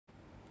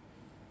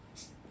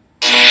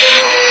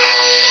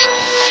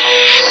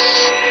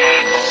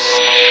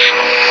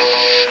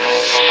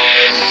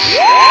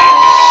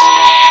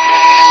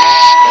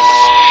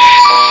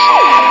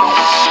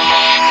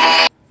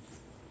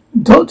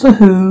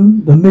Doctor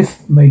Who, The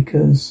Myth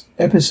Makers,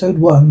 Episode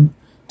 1,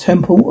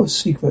 Temple of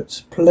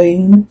Secrets,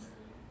 plane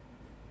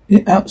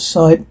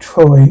outside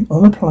Troy.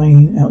 On a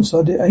plane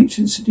outside the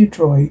ancient city of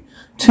Troy,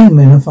 two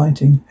men are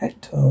fighting.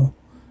 Hector,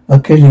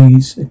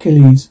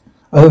 Achilles.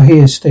 Oh,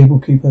 here, stable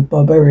keeper,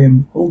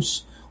 barbarian,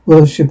 horse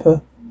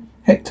worshipper.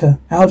 Hector,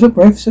 out of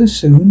breath so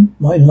soon,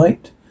 my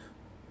light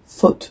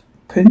foot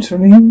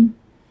pintering.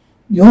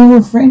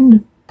 Your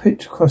friend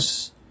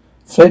Patroclus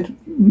fled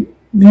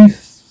me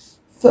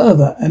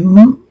further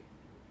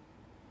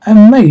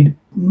and made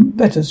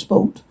better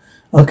sport.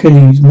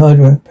 Achilles,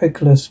 murderer,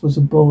 Patroclus was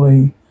a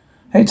boy.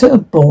 Hector, a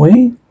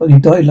boy? But he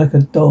died like a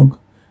dog,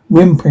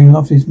 whimpering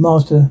after his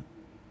master.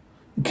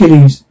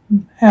 Achilles,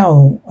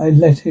 how I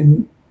let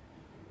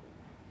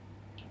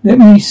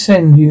me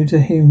send you to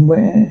him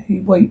where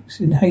he waits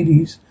in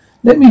Hades.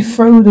 Let me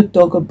throw the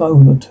dog a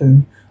bone or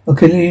two.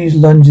 Achilles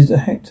lunges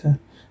at Hector,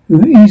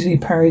 who easily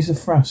parries the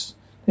thrust.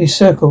 They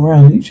circle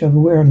round each other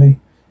wearily.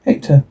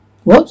 Hector,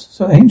 what?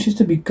 So anxious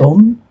to be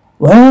gone?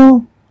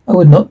 Well, I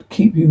would not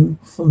keep you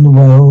from the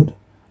world.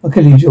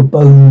 Achilles, your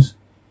bones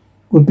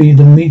would be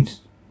the meat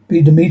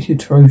of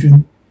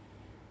Trojan.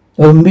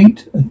 Though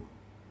meat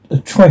a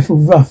trifle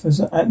rough as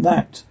at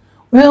that.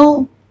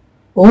 Well,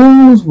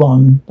 all's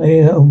one.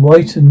 They are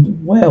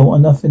whitened well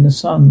enough in the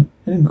sun.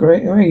 In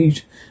great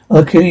rage,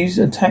 Achilles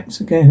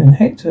attacks again, and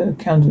Hector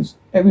counters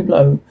every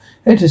blow.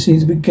 Hector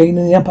seems to be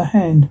gaining the upper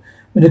hand,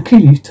 when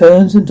Achilles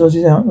turns and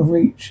dodges out of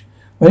reach,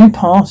 running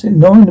past,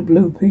 ignoring the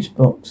blue peace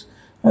box,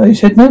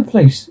 which had no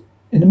place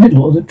in the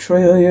middle of the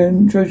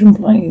Trojan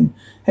plain.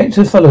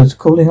 Hector follows,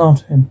 calling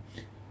after him.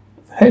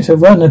 Hector,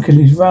 run,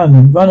 Achilles,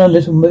 run a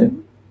little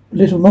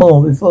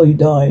more before you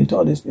die,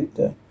 TARDIS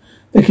Victor.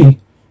 Vicky,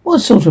 what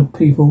sort of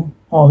people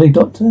are they,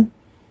 Doctor?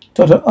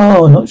 Doctor,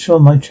 oh, not sure,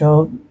 my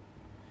child.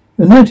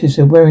 You'll notice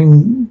they're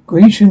wearing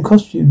Grecian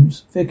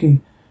costumes. Vicky,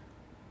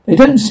 they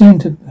don't seem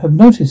to have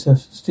noticed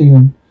us,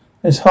 Stephen.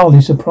 That's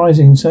hardly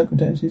surprising in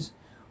circumstances.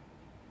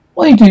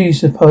 Why do you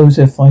suppose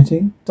they're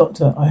fighting?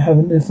 Doctor, I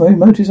haven't the very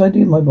remotest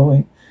idea, my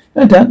boy.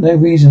 No doubt their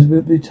reasons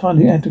will be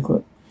entirely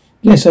adequate.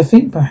 Yes, I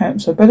think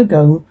perhaps I'd better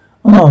go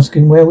and ask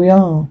him where we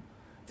are.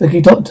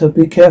 Vicky, Doctor,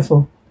 be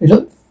careful. They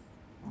look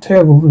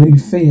terribly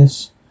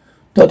fierce.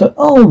 Doctor,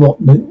 oh, what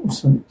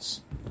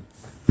nonsense.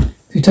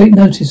 If you take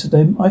notice of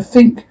them, I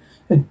think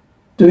they're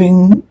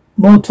doing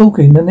more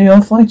talking than they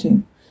are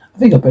fighting. I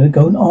think I'd better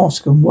go and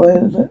ask them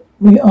where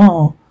we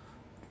are.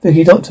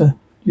 Vicky, Doctor,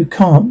 you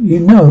can't. You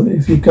know,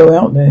 if you go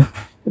out there,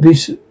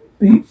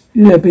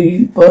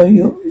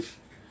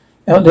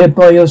 out there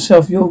by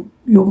yourself.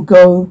 You'll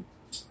go.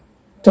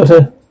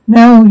 Doctor,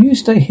 now you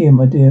stay here,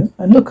 my dear,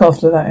 and look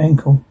after that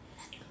ankle.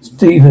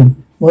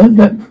 Stephen,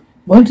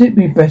 won't it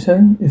be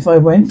better if I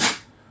went?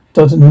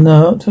 Doctor, no,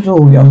 not at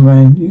all, young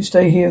man. You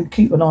stay here and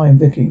keep an eye on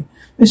Vicky.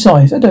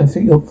 Besides, I don't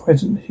think your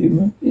present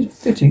humour is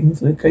fitting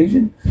for the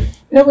occasion. You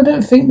know, I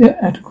don't think they're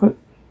adequate.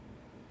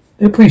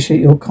 They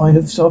appreciate your kind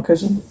of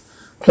sarcasm.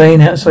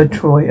 Playing outside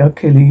Troy,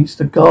 Achilles,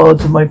 the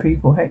guards of my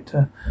people,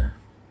 Hector.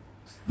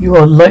 You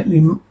are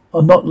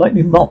not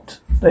lightly mocked.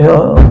 They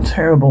are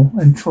terrible,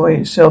 and Troy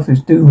itself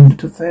is doomed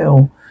to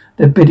fail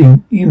their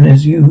bidding, even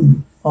as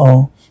you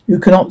are. You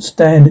cannot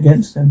stand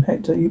against them,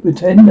 Hector. You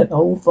pretend that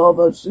old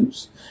Father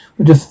Zeus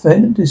would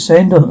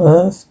descend on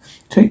earth,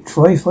 take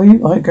Troy for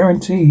you. I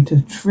guarantee to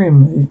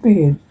trim his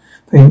beard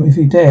for him if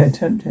he dare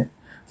attempt it.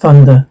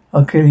 Thunder,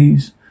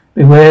 Achilles.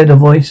 Beware the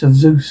voice of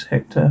Zeus,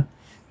 Hector.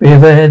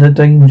 Beware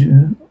the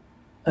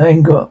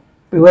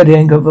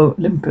anger of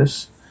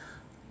Olympus.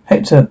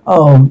 Hector,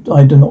 oh,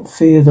 I do not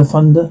fear the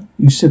thunder,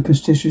 you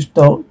superstitious,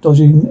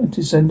 dodging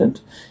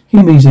descendant.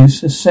 Hear me,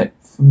 Zeus,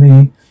 accept for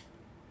me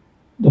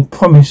the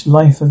promised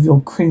life of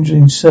your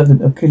cringing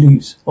servant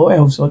Achilles, or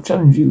else I'll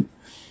challenge you.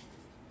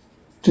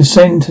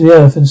 Descend to the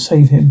earth and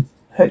save him.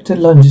 Hector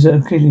lunges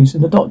at Achilles,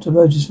 and the Doctor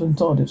emerges from the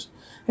TARDIS.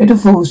 Hector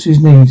falls to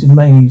his knees in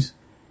amaze.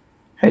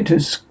 Hector,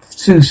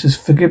 Zeus has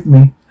forgiven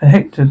me, and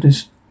Hector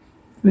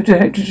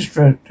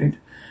distracted.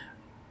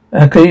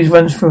 Achilles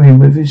runs through him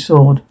with his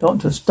sword.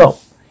 Doctor, stop.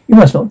 You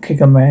must not kick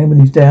a man when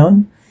he's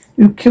down.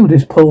 You killed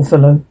this poor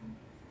fellow.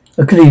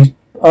 Achilles,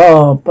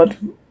 but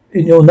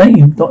in your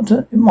name,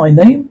 Doctor? In my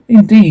name?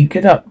 Indeed.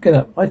 Get up.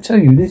 I tell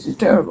you, this is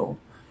terrible.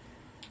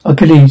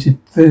 Achilles,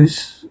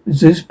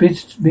 Zeus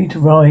bids me to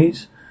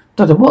rise.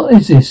 Doctor, what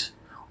is this?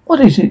 What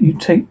is it you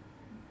take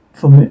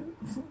from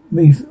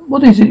me?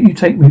 What is it you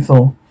take me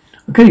for?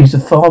 Achilles, the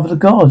father of the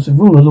gods, the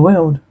ruler of the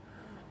world.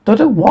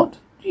 Doctor, what?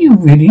 Do you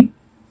really?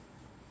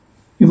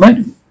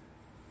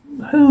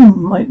 Who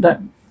might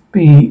that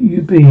be?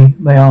 You be,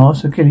 may I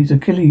ask?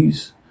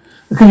 Achilles,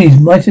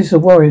 mightiest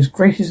of warriors,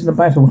 greatest in the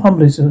battle,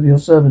 humblest of your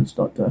servants,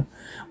 Doctor.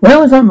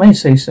 Well, if I may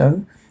say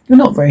so, you're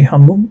not very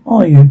humble,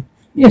 are you?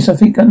 Yes, I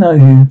think I know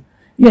you.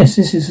 Yes,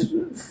 this is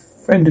a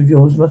friend of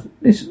yours,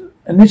 this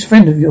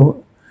friend of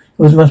yours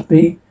must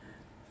be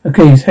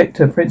Achilles,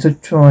 Hector, Prince of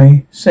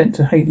Troy, sent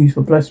to Hades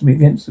for blasphemy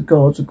against the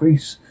gods of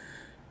Greece.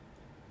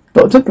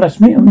 Doctor,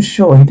 blasphemy? I'm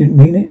sure he didn't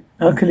mean it.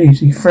 Achilles,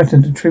 he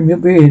threatened to trim your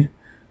beard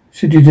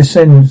should you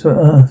descend to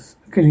earth.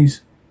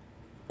 Achilles,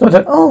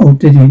 Doctor, oh,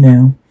 did he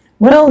now?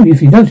 Well,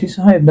 if you notice,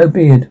 I have no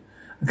beard.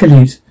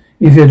 Achilles,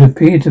 if you had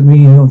appeared to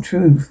me in your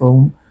true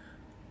form,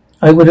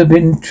 I would have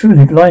been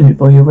truly blinded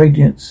by your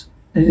radiance.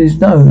 It is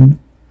well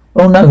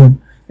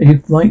known,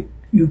 that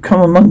you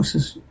come amongst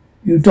us.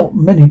 You adopt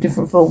many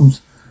different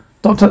forms.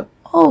 Doctor,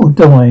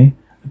 do I?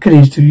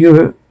 Achilles, to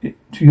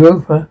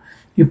Europa,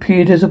 you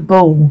appeared as a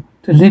bull.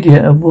 To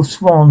Lydia, a wolf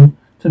swan.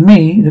 To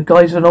me, the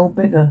guise of an old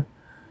beggar.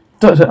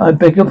 Doctor, I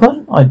beg your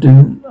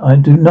pardon? I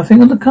do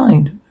nothing of the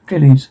kind.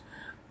 Achilles,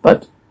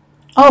 but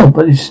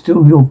it's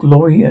still your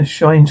glory as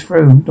shines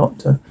through,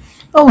 Doctor.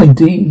 Oh,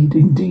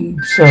 indeed,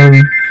 so.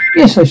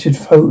 Yes, I should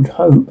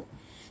hope.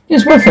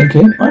 Yes, well, thank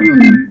you.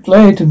 I'm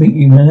glad to meet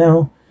you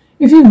now.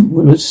 If you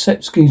will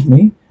excuse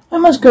me, I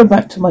must go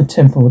back to my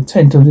temple,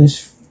 attend to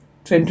this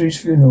Tendry's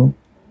funeral.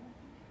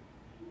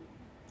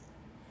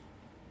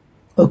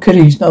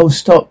 Achilles, no,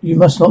 stop. You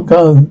must not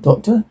go,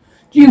 Doctor.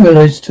 Do you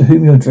realize to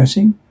whom you're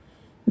addressing?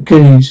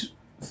 Achilles,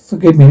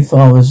 forgive me,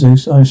 Father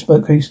Zeus. I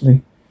spoke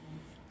hastily.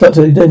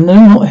 Doctor, then do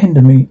not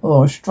hinder me,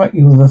 or I'll strike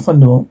you with a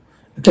thunderbolt.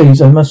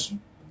 Achilles, I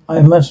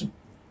must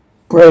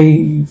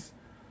brave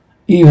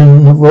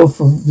even the wrath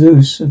of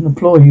Zeus and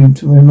implore you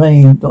to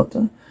remain,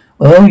 Doctor.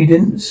 Well, I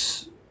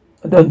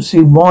don't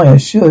see why I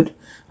should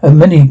have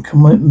many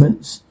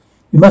commitments.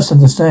 You must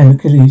understand,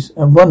 Achilles,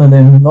 and one of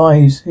them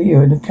lies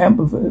here in the camp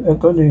of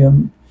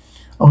Agolium.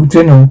 Oh,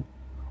 General,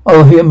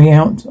 hear me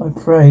out, I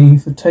pray.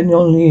 For 10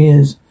 long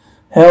years,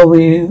 how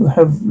we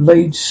have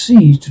laid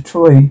siege to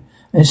Troy,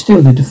 and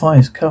still the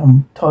defiance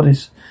come.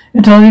 Tardis,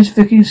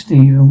 Vicky and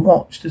Steve, and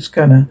watch the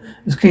scanner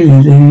as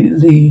Achilles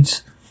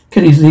leads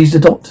the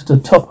doctor to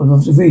the top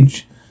of the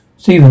ridge.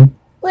 Stephen,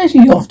 where's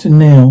he off to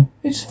now?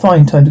 It's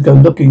fine time to go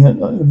looking at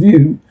the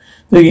view.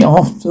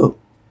 After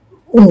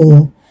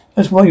all,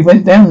 that's why he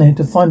went down there,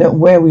 to find out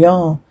where we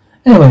are.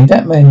 Anyway,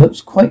 that man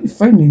looks quite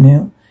friendly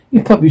now.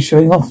 You're probably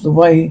showing him the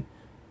way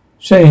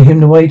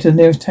to the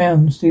nearest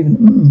town.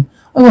 Stephen,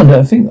 I wonder,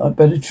 I think I'd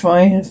better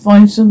try and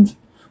find some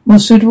more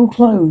suitable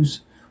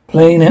clothes.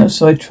 Playing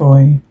outside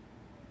Troy.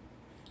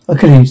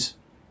 Achilles,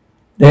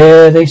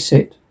 there they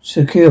sit,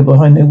 secure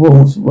behind their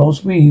walls,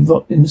 whilst we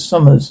rot in the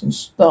summers and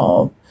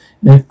starve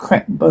in their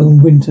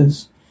crack-boned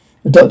winters.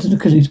 The doctor and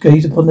Achilles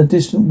gaze upon the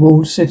distant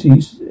walled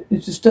cities.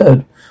 Is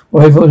disturbed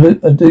wherever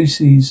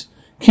Odysseus,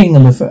 king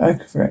of the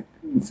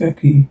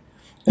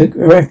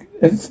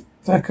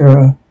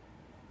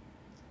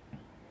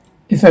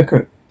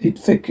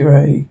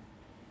Iphicerae,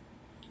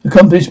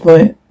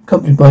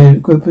 accompanied by a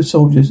group of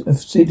soldiers of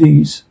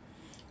cities.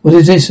 What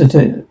is this?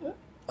 Achilles,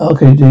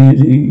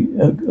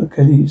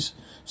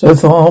 so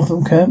far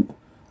from camp,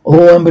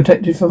 all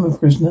unprotected from a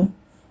prisoner.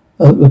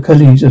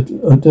 Achilles,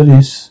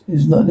 Odysseus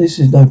is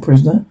no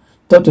prisoner.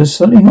 Doctor,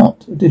 certainly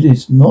not.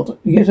 Achilles, not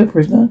yet a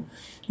prisoner.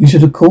 You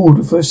should have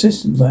called for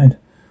assistance, lad.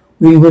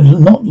 We would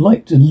not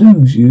like to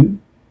lose you.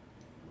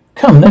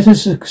 Come, let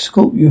us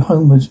escort you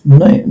homewards.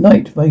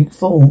 Night may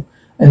fall,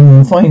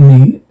 and find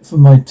me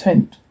from my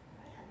tent.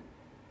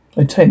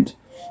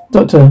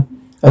 Doctor,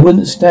 I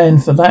wouldn't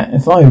stand for that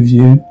if I was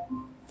you.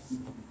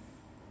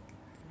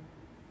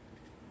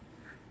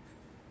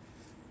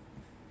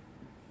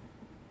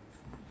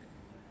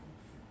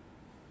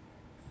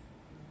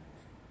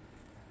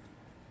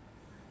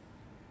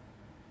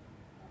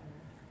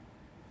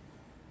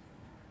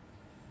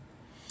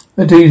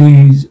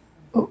 Achilles,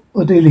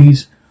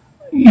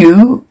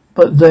 you,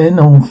 but then,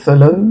 old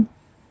fellow,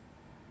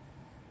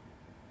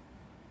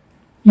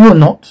 you are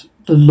not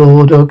the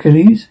Lord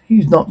Achilles.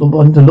 He's not the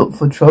one to look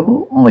for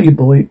trouble, are you,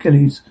 boy?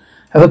 Achilles,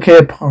 have a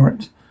care,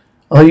 pirate.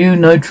 Are you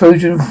no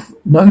Trojan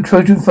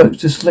folks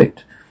to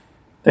slit,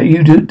 that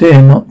you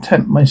dare not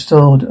tempt my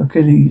sword,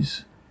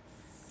 Achilles?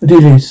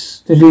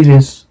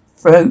 Delilius,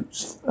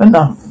 throats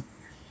enough.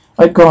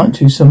 I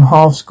grant you some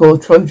half-score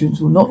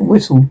Trojans will not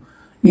whistle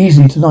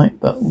easy tonight,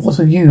 but what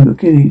of you,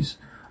 Achilles?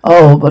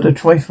 Oh, but a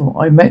trifle.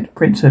 I met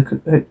Prince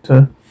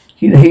Hector.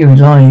 Here he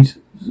lies.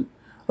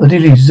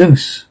 Achilles,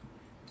 Zeus.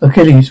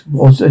 Achilles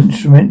was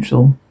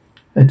instrumental.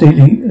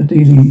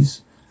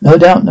 Achilles. No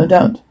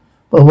doubt.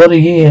 But what a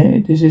year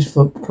this is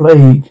for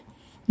plague.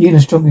 Even the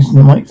strongest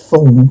might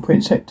fall.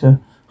 Prince Hector.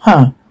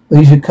 Well,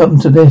 you should come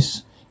to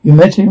this. You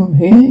met him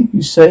here,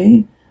 you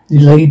say? He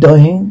lay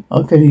dying?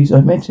 Achilles, I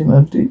met him,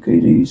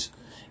 Achilles,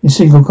 in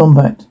single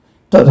combat.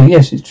 Doctor,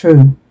 yes, it's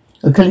true.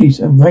 Achilles,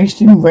 and raced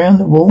him round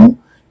the wall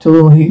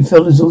till he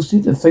fell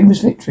exhausted. A famous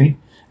victory.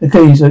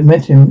 Achilles, I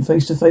met him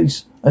face to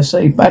face. I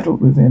say,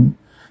 battled with him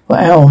for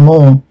an hour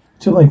more,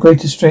 till my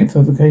greatest strength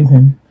overcame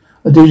him.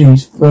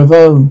 Achilles,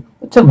 bravo.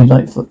 But tell me,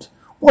 Lightfoot,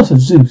 what of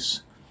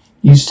Zeus?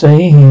 You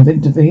say he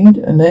intervened,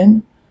 and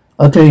then?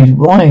 Achilles,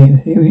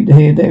 why,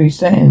 there he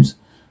stands,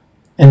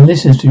 and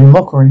listens to your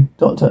mockery.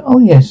 Doctor, oh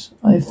yes,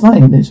 I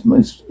find this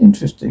most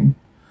interesting.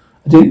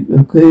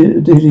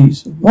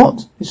 Achilles,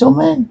 what? This old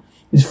man?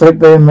 Is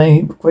threadbare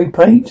made grey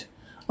paint?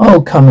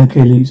 Oh, come,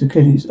 Achilles.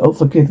 Oh,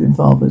 forgive him,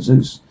 Father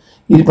Zeus.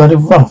 He's but a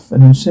rough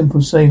and a simple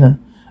sailor.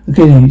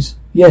 Achilles,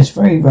 yes,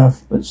 very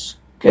rough, but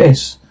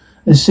scarce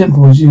as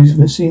simple as you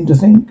seem to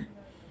think.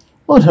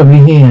 What have we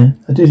here?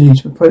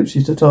 Achilles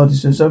approaches to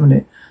TARDIS to examine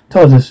it.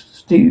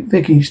 TARDIS,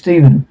 Vicky,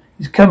 Stephen,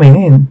 He's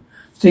coming in.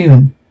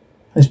 Stephen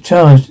has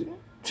changed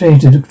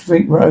into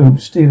great robe.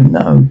 Stephen,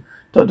 no.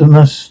 The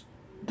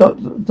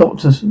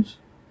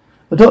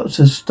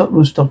doctor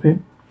will stop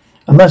him.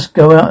 I must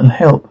go out and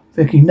help.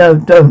 Vicky, no,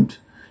 don't.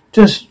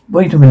 Just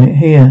wait a minute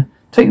here.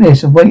 Take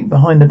this and wait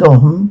behind the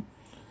door,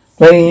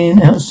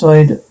 Playing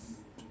outside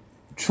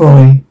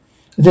Troy.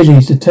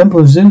 Lilies, the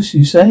temple of Zeus,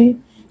 you say?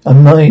 A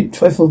might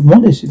trifle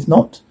modest, if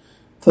not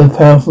for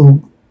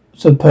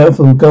so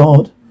powerful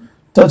God.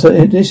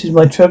 Doctor, this is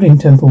my travelling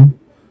temple.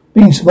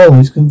 Being small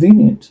is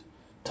convenient.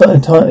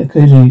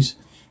 Achilles,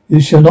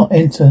 you shall not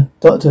enter.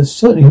 Doctor,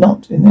 certainly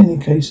not. In any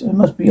case, I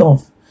must be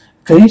off.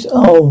 Achilles,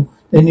 oh,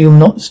 then you'll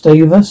not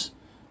stay with us?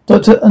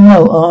 Doctor,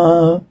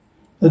 no,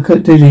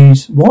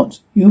 Achilles, what?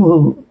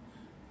 You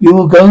will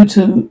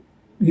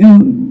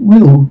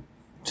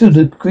to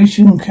the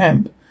Grecian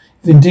camp.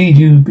 If indeed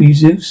you be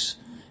Zeus,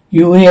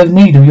 we have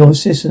need of your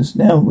assistance.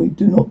 Now we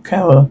do not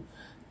cower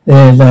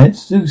there,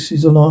 lads. Zeus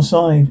is on our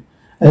side.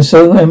 And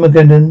so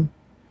Armageddon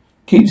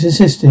keeps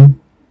insisting.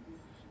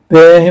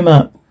 Bear him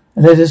up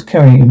and let us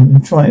carry him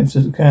in triumph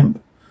to the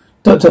camp.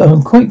 Doctor,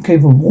 I'm quite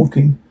capable of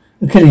walking.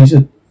 Achilles,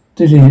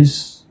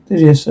 Dilius,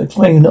 I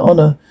claim the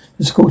honour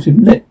to escort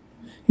him. Let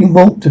him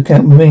walk to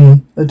camp with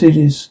me.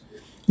 Dilius,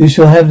 you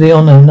shall have the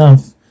honour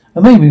enough.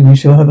 And maybe we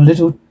shall have a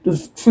little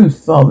of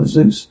truth, Father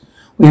Zeus.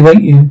 We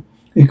await you.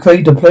 We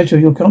crave the pleasure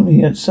of your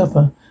company at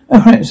supper.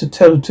 And perhaps to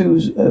tell to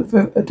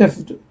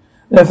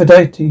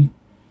Aphrodite.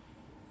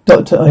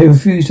 Doctor, I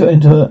refuse to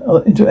enter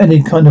into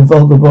any kind of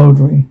vulgar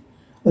bawdry.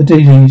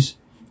 Achilles,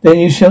 then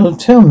you shall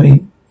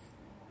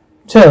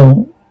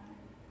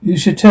you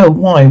should tell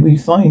why we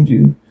find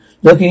you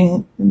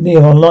lurking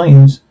near our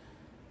lines.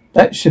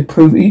 That should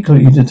prove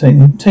equally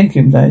entertaining. Take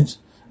him, lads.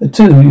 The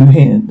two of you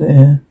here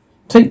there.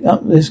 Take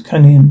up this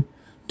canyon.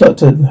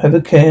 Doctor, have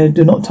a care.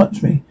 Do not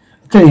touch me.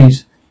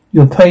 Please,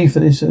 you'll pay for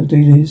this,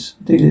 Achilles.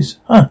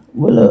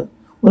 Will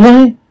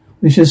I?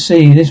 We shall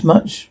see. This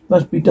much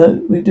must be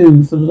we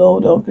do for the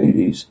Lord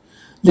Achilles.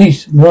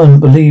 Least none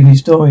believe his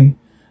story.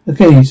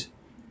 Achilles,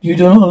 you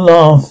do not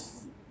laugh.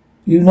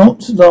 You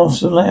not laugh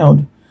so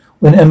loud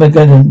when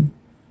Armageddon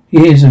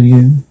hears of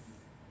you.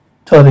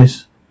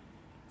 TARDIS.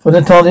 For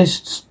the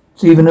TARDIS,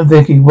 Stephen and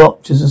Vicky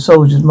watch as the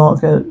soldiers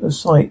mark out a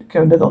sight,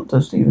 carrying the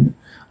doctor. Stephen,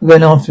 I'm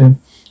going after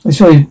him. I'm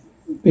sure he's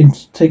been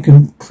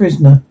taken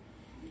prisoner.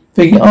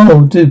 Vicky,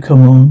 oh, do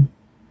come on.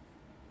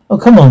 Oh,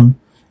 come on.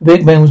 The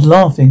big man was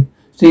laughing.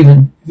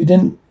 Stephen, if you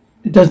didn't,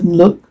 it doesn't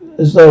look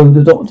as though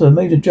the doctor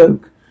made a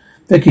joke.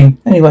 Vicky,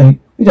 anyway,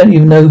 we don't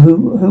even know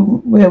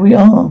where we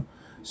are.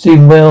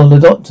 Stephen, well, the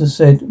doctor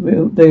said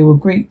they were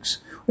Greeks.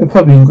 We're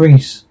probably in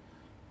Greece.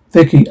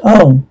 Vicky,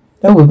 oh,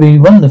 that would be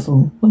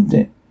wonderful, wouldn't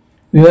it?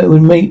 We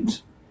would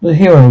meet the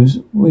heroes.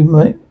 We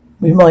might.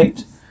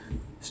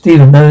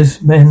 Stephen,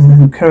 those men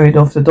who carried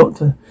off the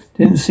doctor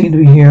didn't seem to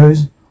be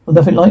heroes or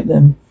nothing like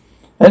them.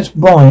 That's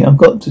why I've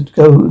got to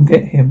go and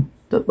get him.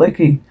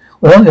 Vicky,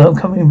 well, I'm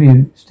coming with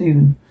you,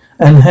 Stephen.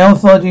 And how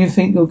far do you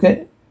think you'll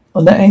get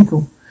on that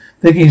ankle?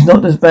 Vicky's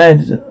not as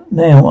bad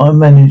now. I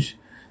manage.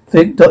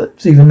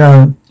 Stephen,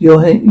 no.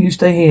 You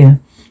stay here.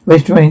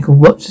 Rest your ankle.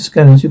 Watch the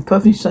scanners. You're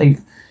perfectly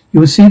safe. You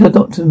will see the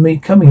doctor and me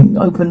coming.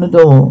 Open the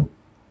door.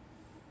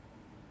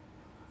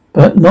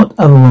 But not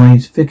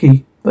otherwise,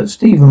 Vicky. But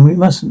Stephen, we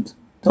mustn't.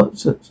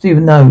 Doctor,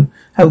 Stephen, no.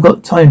 Haven't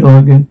got time to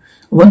argue.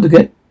 I want to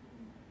get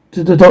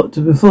to the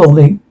doctor before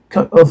they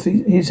cut off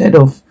his head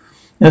off.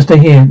 Now stay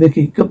here,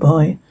 Vicky.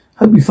 Goodbye.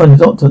 Hope you find the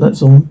doctor,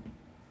 that's all.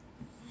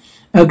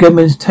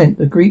 Agamemnon's tent.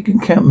 The Greek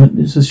encampment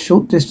is a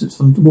short distance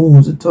from the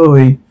walls of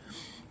Troy.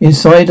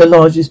 Inside the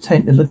largest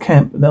tent in the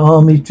camp, the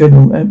army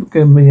general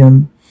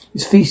Agamemnon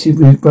is feasted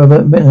with his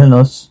brother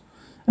Menelaus.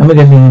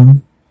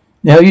 Agamemnon.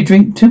 Now you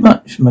drink too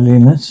much,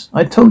 Menelaus.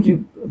 I told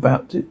you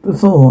about it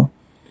before.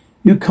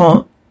 Why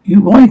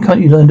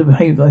can't you learn to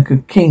behave like a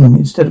king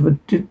instead of a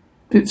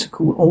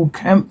difficult old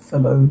camp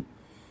fellow?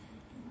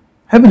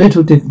 Have a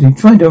little dignity.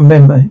 Try to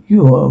remember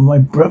you are my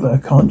brother,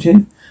 can't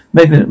you?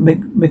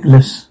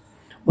 Menelaus.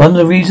 One of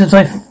the reasons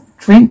I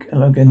drink,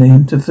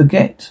 Agamemnon, to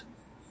forget.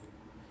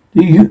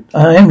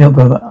 I am your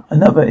brother.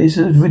 Another is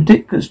a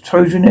ridiculous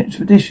Trojan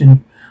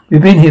expedition.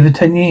 We've been here for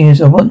 10 years.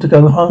 I want to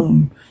go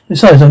home.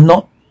 Besides, I'm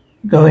not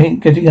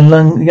getting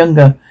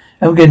younger.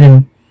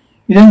 Agamemnon,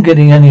 you don't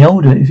getting any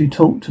older if you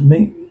talk to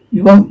me.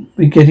 You won't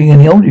be getting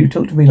any older if you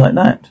talk to me like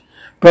that.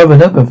 Brother,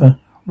 no brother.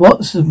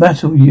 What's the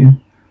matter with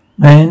you?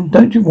 Man,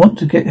 don't you want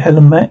to get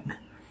Helen back?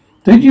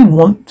 Don't you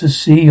want to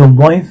see your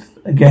wife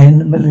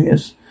again,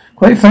 Menelaus?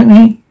 Quite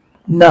frankly,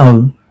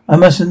 no. I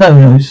must have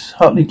known I was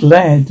heartily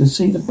glad to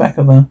see the back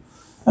of her.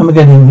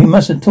 Armageddon, you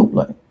mustn't talk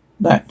like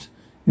that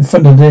in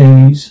front of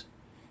these.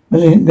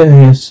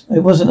 Menelaus,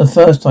 it wasn't the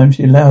first time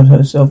she allowed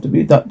herself to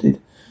be abducted.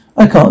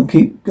 I can't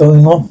keep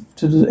going off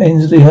to the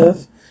ends of the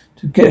earth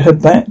to get her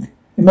back.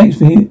 It makes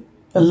me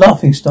a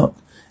laughing stock.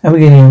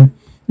 Armageddon,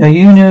 now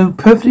you know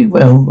perfectly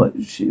well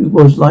what she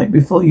was like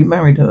before you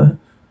married her.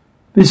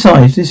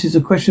 Besides, this is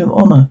a question of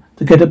honour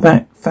to get her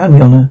back,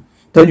 family honour.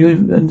 Don't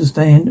you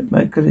understand,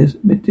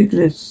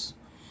 ridiculous?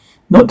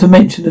 Not to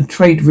mention the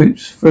trade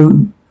routes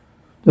through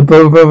The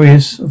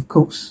Boreas, of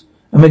course.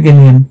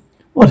 Amaginium.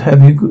 What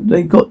have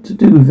they got to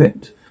do with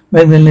it?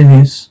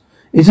 Magnanimous.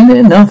 Isn't it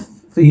enough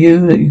for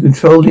you that you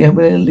control the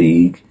Emperor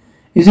League?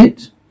 Is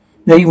it?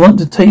 They want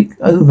to take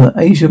over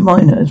Asia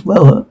Minor as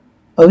well.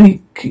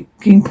 Only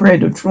King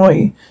Pred of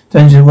Troy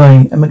stands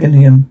away.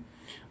 Amaginium.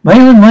 May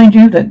I remind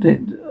you that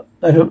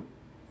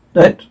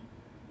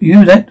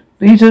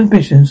these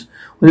ambitions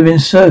would have been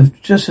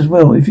served just as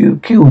well if you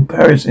killed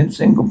Paris in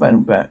single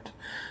combat,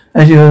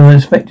 as you were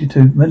expected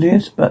to,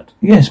 Medilius. But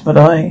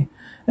I,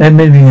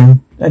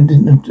 Emilium, and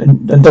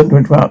don't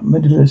interrupt,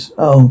 Medilius.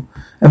 Oh,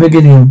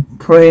 Amaginium,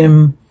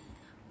 Priam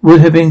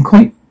would have been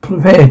quite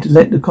prepared to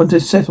let the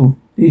contest settle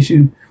the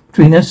issue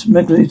between us,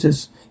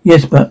 Medilius.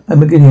 Yes, but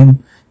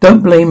Amaginium,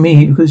 don't blame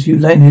me because you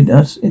landed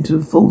us into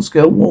a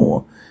full-scale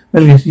war.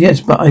 Medilius,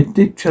 yes, but I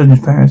did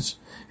challenge Paris.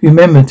 If you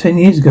remember, 10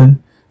 years ago,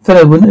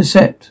 fellow wouldn't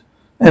accept.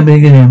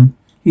 Amaginium,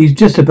 he's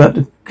just about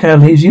the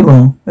coward as you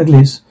are,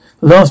 Medilius.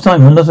 The last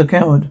time, I'm not a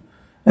coward.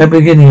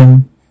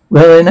 Amaginium,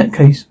 well, in that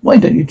case, why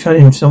don't you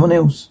challenge someone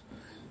else?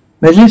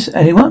 Medilius,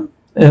 anyone?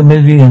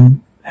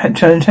 Amaginium,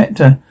 challenge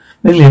Hector.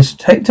 Medilius,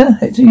 Hector,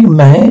 you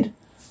mad?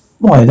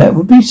 Why, that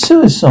would be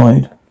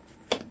suicide.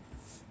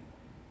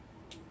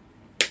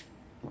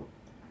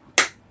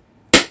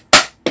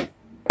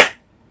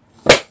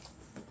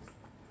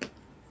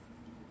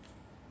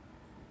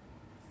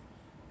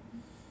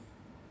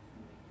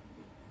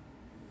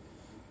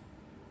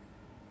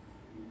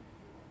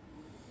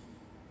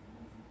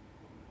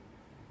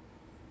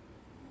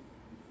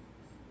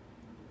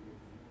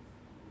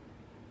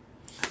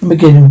 I'm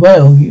beginning.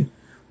 Well,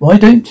 why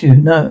don't you?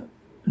 No,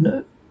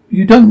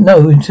 you don't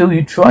know until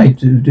you try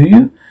to, do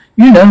you?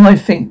 You know, I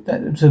think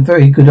that's a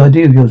very good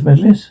idea of yours,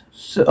 Medilius.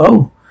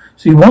 So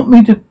you want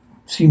me to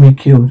see me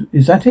killed?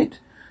 Is that it?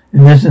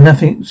 And there's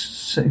nothing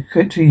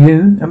sacred to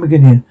you,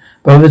 Amaginian.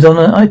 Brother's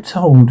honor, I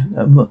told,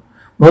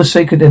 more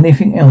sacred than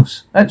anything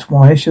else. That's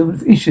why I shall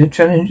issue a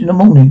challenge in the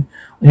morning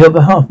on your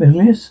behalf,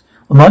 Medilius.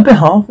 On my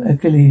behalf,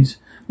 Achilles.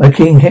 My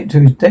king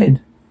Hector is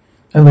dead.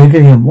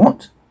 Amaginian,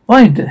 what?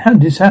 Why? How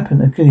did this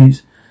happen,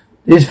 Achilles?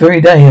 This very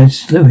day I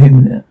slew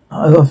him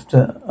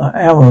after an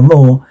hour or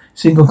more,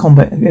 single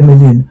combat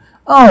Emilian.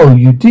 Oh,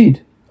 you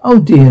did? Oh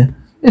dear.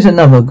 There's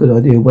another good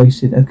idea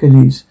wasted,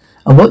 Achilles.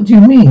 And what do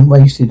you mean,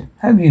 wasted?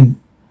 Have you?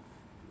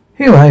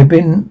 Have I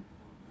been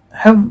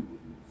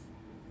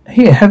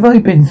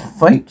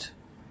fight?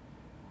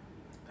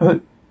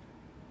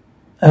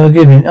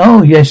 Emilian.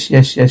 Oh, yes.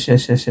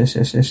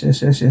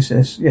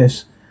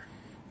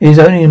 He's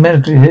only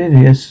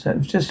Medilius. I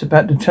was just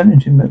about to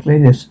challenge him,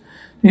 Medilius.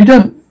 You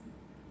don't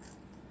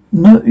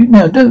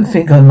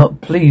think I'm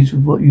not pleased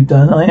with what you've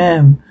done. I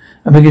am.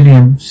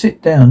 Amaginium,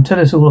 sit down.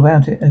 Tell us all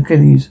about it,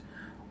 Achilles.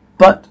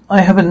 But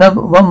I have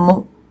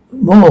more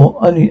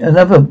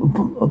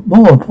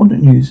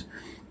important news,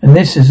 and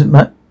it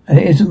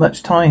isn't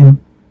much time.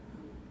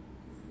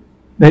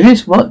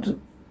 Medilius, what?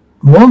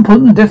 More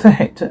important than death for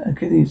Hector,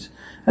 Achilles.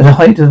 At the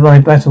height of my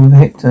battle with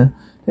Hector,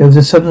 there was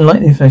a sudden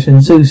lightning flash,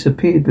 and Zeus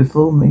appeared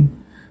before me.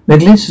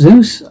 Medilius,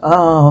 Zeus?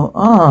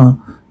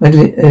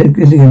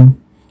 Medilium.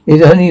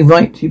 It's only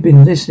right you've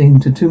been listening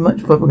to too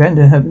much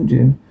propaganda, haven't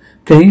you?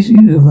 Achilles,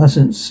 you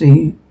mustn't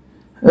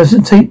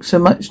take so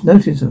much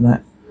notice of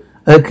that.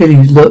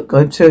 Achilles, look,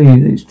 I tell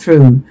you, it's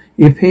true.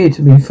 He appeared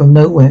to me from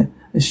nowhere,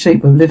 the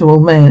shape of a little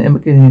old man,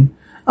 Amaginian.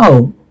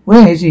 Oh,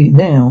 where is he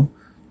now?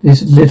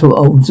 This little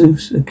old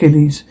Zeus,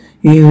 Achilles.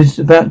 He was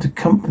about to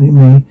accompany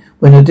me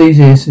when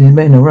Odysseus and his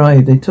men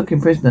arrived. They took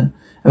him prisoner.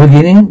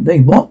 Amaginian, they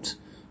what?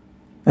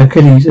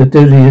 Achilles,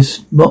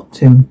 Odysseus mocked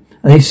him,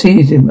 and they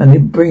seized him, and they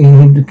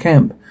bringing him to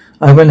camp.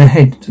 I ran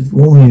ahead to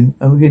warn you,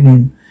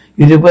 Amaginian.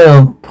 You did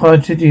well,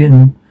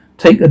 Parthian.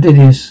 Take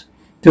Odysseus.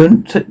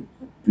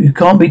 You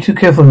can't be too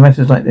careful in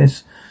matters like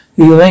this.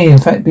 He may in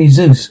fact be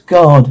Zeus.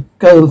 Guard,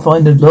 go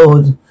find the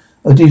Lord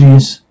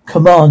Odysseus.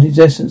 Command his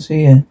essence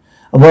here.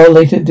 A while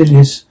later,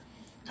 Odysseus,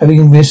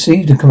 having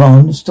received a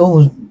command,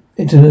 storms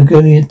into the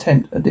Gordian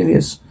tent.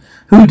 Odysseus,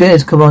 who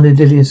dares command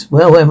Odysseus?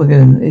 Well,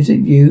 Amaginian, is it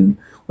you?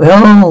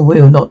 Well,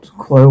 we'll not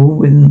quarrel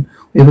when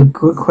we have a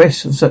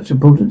request of such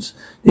importance.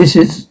 Here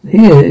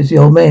is the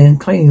old man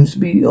claims to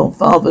be your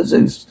father,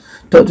 Zeus.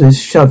 Doctor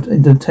is shoved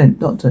into the tent.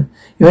 Doctor,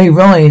 you may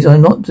rise.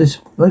 I'm not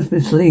most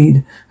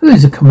mislead. Who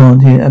is the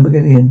command here,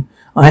 Amaginian?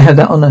 I have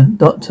that honor,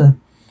 Doctor,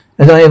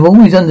 as I have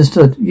always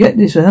understood. Yet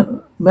this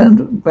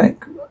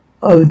mountebank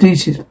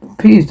Odysseus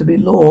appears to be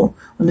law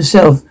on the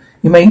south.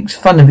 He makes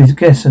fun of his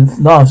guests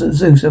and laughs at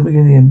Zeus,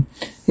 Amaginian.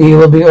 He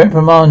will be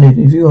reprimanded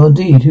if you are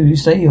indeed who you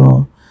say you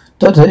are.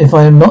 Doctor, if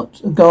I am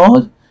not a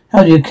god,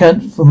 how do you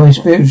account for my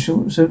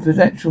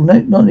supernatural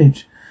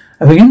knowledge?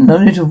 Amaginian,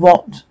 knowledge of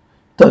what?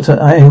 Doctor,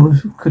 I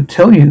could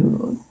tell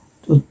you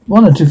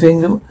one or two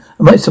things that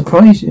might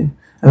surprise you.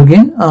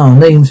 Amaginian,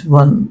 names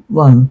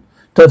one.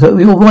 Doctor,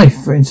 your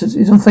wife, for instance,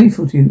 is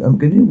unfaithful to you.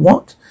 Amaginian,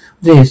 what?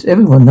 This,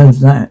 everyone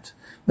knows that.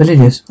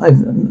 Medilius, I've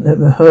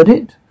never heard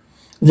it.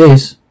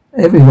 This,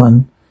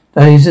 everyone.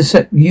 That is,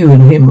 except you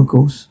and him, of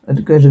course.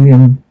 At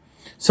Gordian.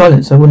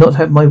 Silence, I will not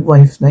have my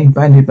wife's name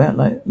bandied about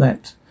like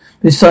that.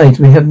 Besides,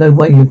 we have no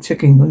way of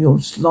checking your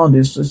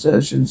slanderous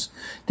assertions,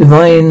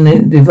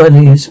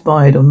 divinely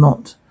inspired or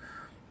not.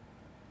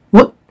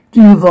 What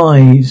do you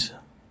advise?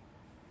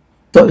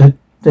 Doctor,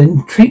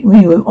 then treat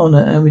me with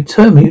honour and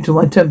return me to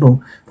my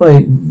temple. If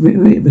I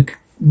really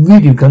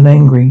become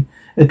angry,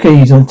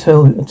 Achilles, I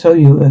tell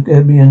you,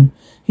 Agamemnon,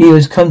 he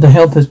has come to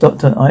help us,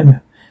 Doctor.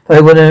 If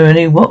I were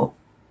any, what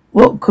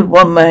could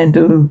one man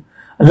do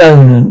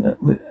alone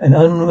and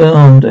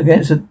unarmed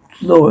against a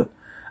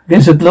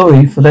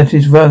glory for that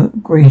is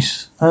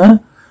Greece, huh?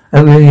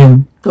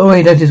 William,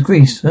 glory that is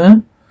Greece,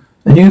 huh?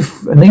 A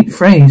neat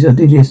phrase,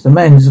 Odysseus. The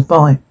man is a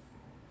spy.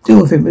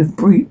 Deal with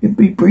it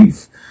be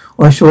brief,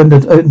 or I shall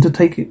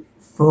undertake it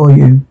for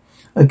you.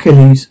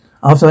 Achilles,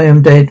 after I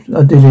am dead,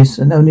 Odysseus,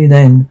 and only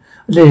then.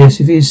 Odysseus,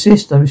 if you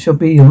insist, I shall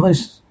be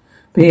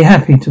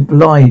happy to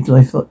oblige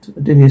thy foot,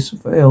 Odysseus,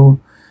 for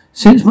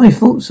since my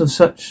thoughts of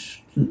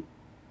such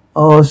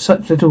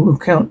little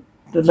account,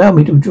 allow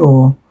me to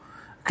withdraw.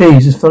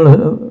 Achilles,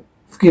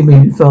 forgive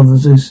me, Father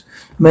Zeus.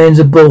 The man's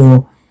a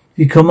bore.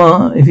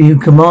 If you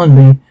command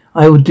me,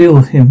 I will deal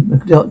with him. The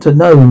doctor,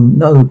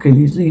 no,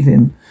 Achilles, leave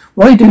him.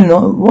 Why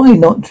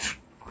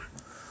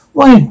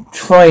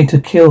try to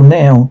kill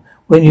now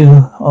when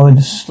you are in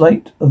a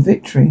state of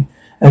victory?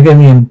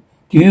 Agamemnon,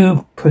 do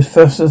you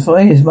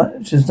prophesy as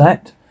much as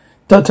that?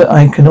 Doctor,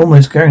 I can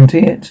almost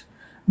guarantee it.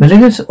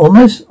 Melitus,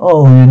 almost?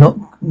 Oh,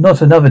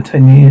 not another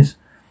 10 years.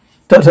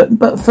 Doctor,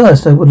 but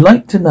first I would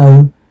like to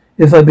know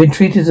if I've been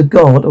treated as a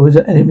god or as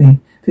an enemy.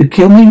 If you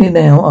kill me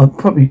now, I'll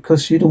probably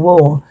cost you the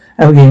war.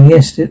 Again,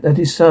 yes, that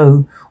is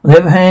so. On the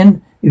other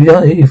hand,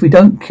 if we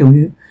don't kill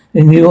you,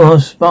 then you are a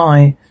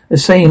spy. The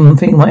same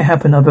thing might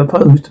happen. I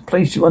propose to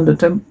place you under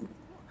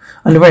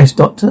arrest,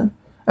 Doctor.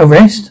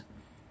 Arrest?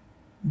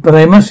 But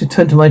I must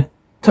return to my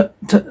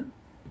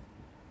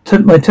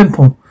my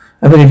temple.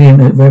 I beg you,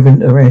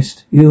 reverend,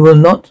 arrest. You will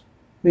not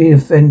be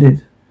offended.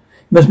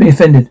 You must be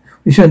offended.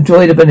 We shall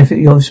enjoy the benefit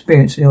of your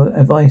experience and your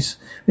advice.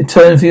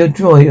 Return for your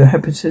joy, your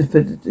happiness.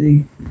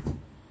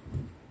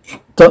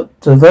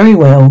 Doctor, very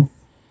well.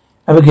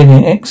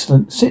 Agamemnon,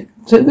 excellent. Sit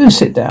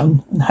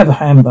down and have a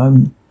ham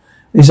bone.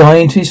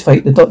 Resigned to his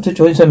fate, the doctor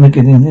joins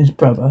Agamemnon and his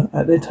brother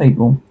at their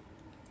table.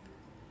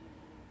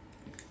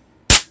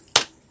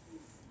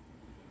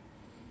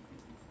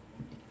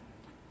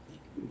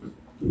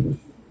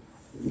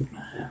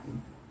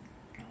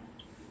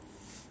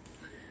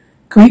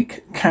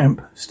 Greek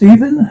camp.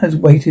 Stephen has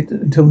waited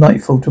until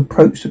nightfall to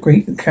approach the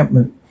Greek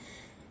encampment.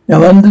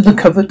 Now, under the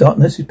cover of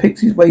darkness, he picks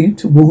his way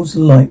towards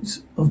the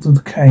lights of the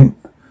camp,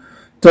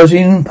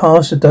 dodging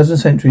past a dozen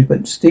sentries.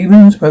 But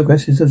Stephen's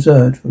progress is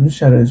observed from the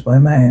shadows by a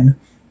man.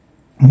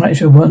 Might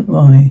show one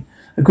eye.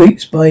 A Greek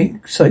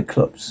spy,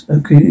 Cyclops,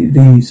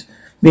 Achilles,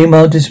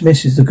 meanwhile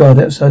dismisses the guard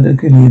outside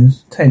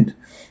Achilles' tent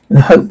in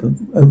the hope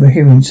of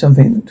overhearing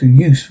something to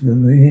use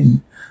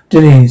within.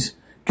 Achilles,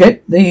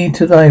 get thee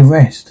to thy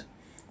rest.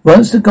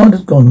 Once the god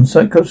has gone,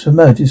 Cyclops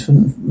emerges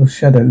from the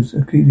shadows.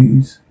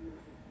 Achilles.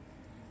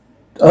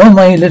 Oh,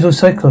 my little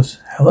Cyclops,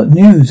 what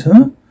news,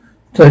 huh?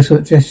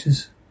 Cyclops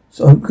gestures.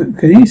 So,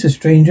 Achilles, a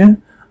stranger?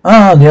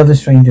 Ah, the other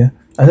stranger.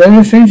 Are there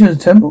a stranger at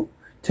the temple?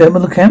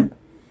 Temple of the camp?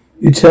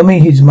 You tell me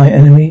he's my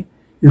enemy.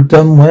 You've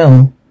done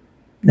well.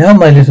 Now,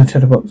 my little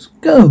chatterbox,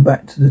 go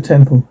back to the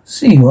temple.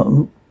 See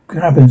what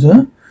happens,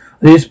 huh?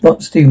 Odysseus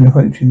spots Stephen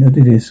approaching.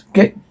 Odysseus,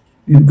 get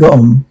you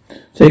gone.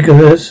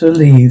 Cyclops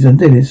leaves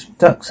and Odysseus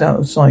ducks out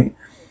of sight.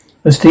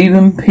 As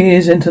Stephen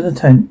peers into the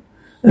tent,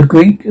 a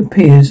Greek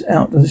appears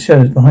out of the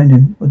shadows behind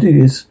him.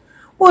 Odysseus,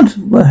 what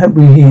have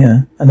we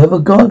here? Another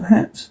god,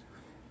 perhaps?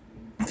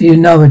 For you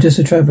know, I'm just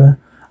a traveller.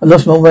 I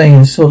lost my way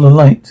and saw the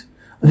light.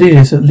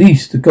 Odysseus, at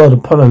least the god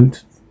Apollo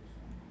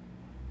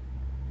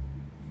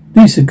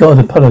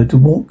to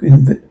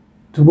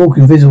walk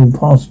invisible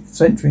past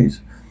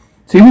sentries.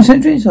 Stephen,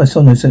 sentries? I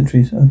saw no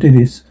sentries.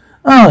 Odysseus.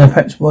 Ah,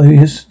 perhaps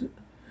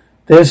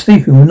they are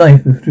sleeping with a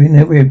knife between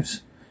their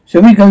ribs.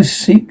 Shall we go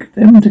seek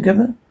them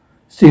together?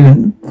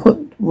 Stephen,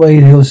 put away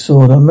your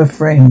sword. I'm a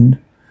friend.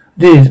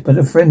 Odysseus, but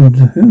a friend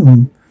to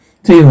whom?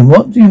 Stephen,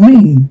 what do you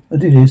mean?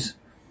 Odysseus,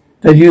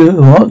 that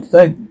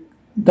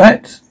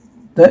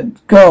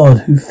god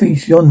who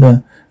feasts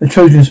yonder, the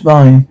Trojan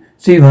spy.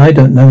 Stephen, I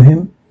don't know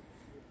him.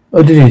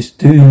 Odysseus,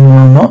 do you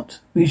not?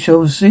 We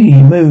shall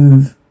see.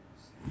 Move.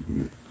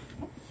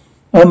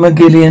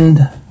 Agamemnon's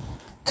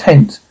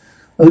tent.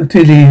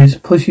 Odysseus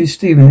pushes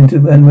Stephen into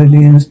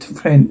Agamemnon's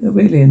tent.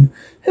 Agamemnon,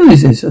 who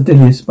is this?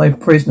 Odysseus, my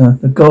prisoner,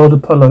 the god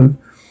Apollo.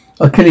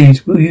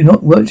 Achilles, will you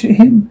not worship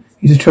him?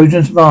 He's a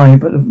Trojan spy,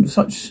 but of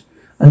such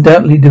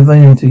undoubtedly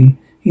divinity,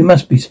 he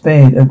must be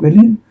spared.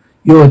 Agamemnon,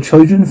 you're a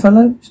Trojan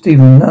fellow?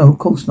 Stephen, no, of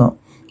course not.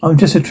 I'm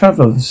just a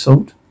traveller of the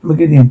sort.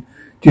 Agamemnon,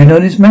 do you know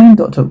this man,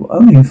 Doctor?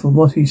 Only for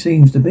what he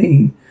seems to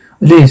be.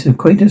 Odysseus,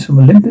 acquaintance from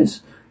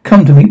Olympus?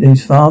 Come to meet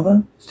his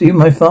father? Stephen,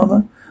 my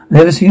father? I've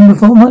never seen him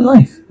before in my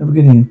life.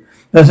 Agamemnon,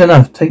 that's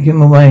enough. Take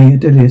him away,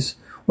 Odysseus.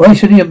 Why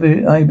should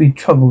I be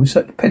troubled with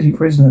such petty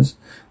prisoners?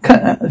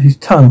 Cut out his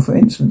tongue, for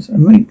instance,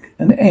 and make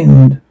an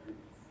end.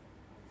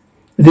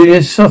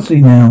 Odysseus,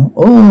 softly now.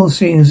 All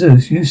seeing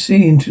Zeus, you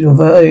see into your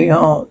very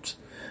heart.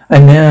 I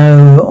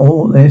know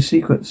all their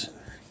secrets.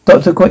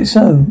 Doctor, quite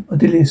so,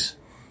 Odilius.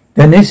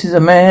 Then this is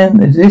a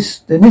man, a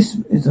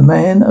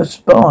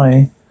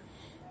spy.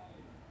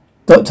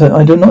 Doctor,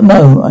 I do not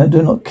know, I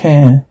do not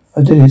care.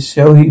 Odilius,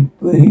 shall he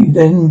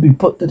then be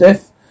put to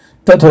death?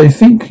 Doctor, I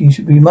think he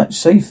should be much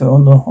safer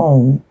on the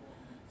whole.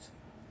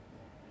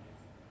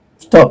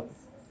 Stop.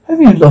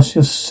 Have you lost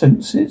your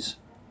senses?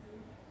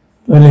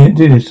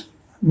 Odilius,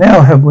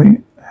 now have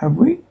we?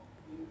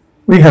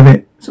 We have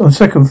it. So on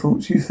second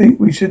thoughts, you think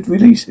we should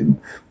release him?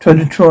 Try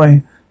to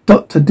try.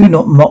 Doctor, do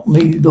not mock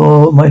me,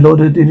 my lord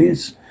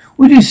Odilius.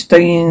 Would you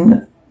stay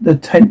in the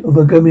tent of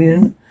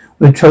Agamemnon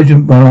with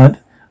Trojan blood?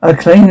 I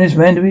claim this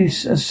man to be a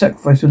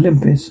sacrifice to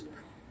Olympus.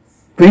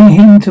 Bring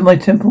him to my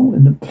temple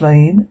in the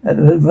plain at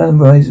the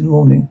sunrise in the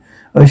morning.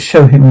 I will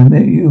show him a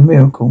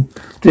miracle.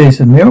 This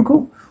a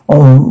miracle?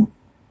 Oh,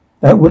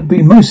 that would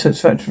be most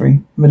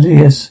satisfactory.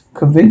 Melius,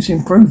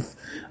 convincing proof.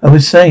 I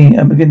would say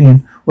at the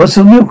beginning, what's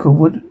a miracle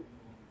would?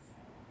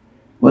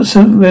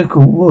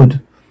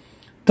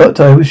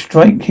 Doctor, I would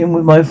strike him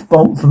with my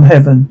bolt from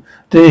heaven.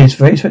 This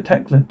very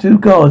spectacular. 2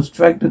 guards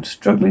dragged the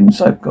struggling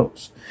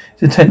Cyclops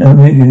to the tent of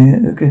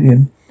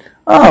Gideon.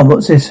 Ah,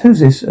 what's this? Who's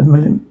this?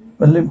 Abides,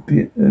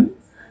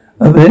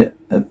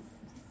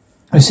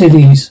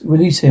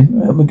 release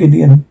him,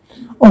 Gideon.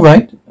 All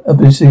right,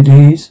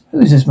 Abides.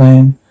 Who is this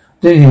man?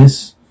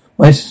 Didius,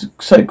 my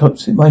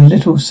Cyclops, my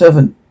little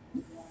servant.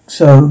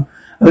 So,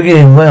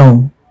 again,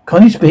 well,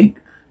 can he speak?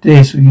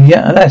 This,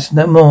 yeah, alas,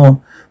 no more.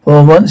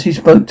 For once he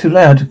spoke too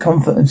loud to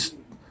comfort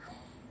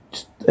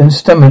and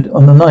stammered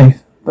on the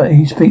knife. But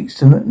he speaks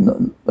to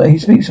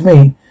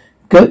me.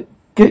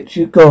 Get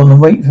you gone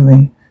and wait for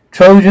me.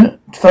 Trojan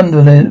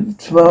thunder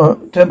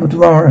temple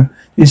tomorrow.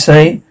 You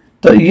say?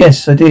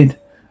 Yes, I did.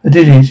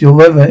 Your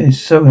weather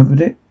is so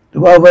unpredictable. The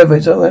wild weather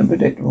is so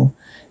unpredictable.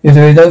 If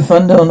there is no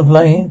thunder on the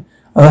plain,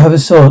 I will have a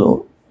sword,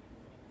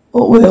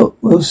 or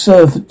will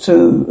serve for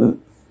 2.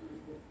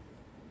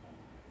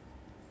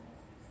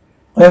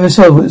 I have a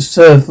sword which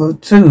serve for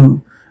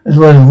 2 as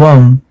well as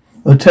 1.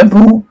 The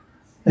temple,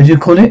 as you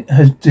call it,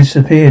 has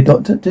disappeared,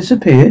 Doctor.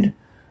 Disappeared?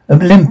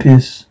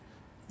 Olympus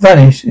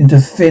vanished into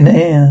thin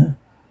air.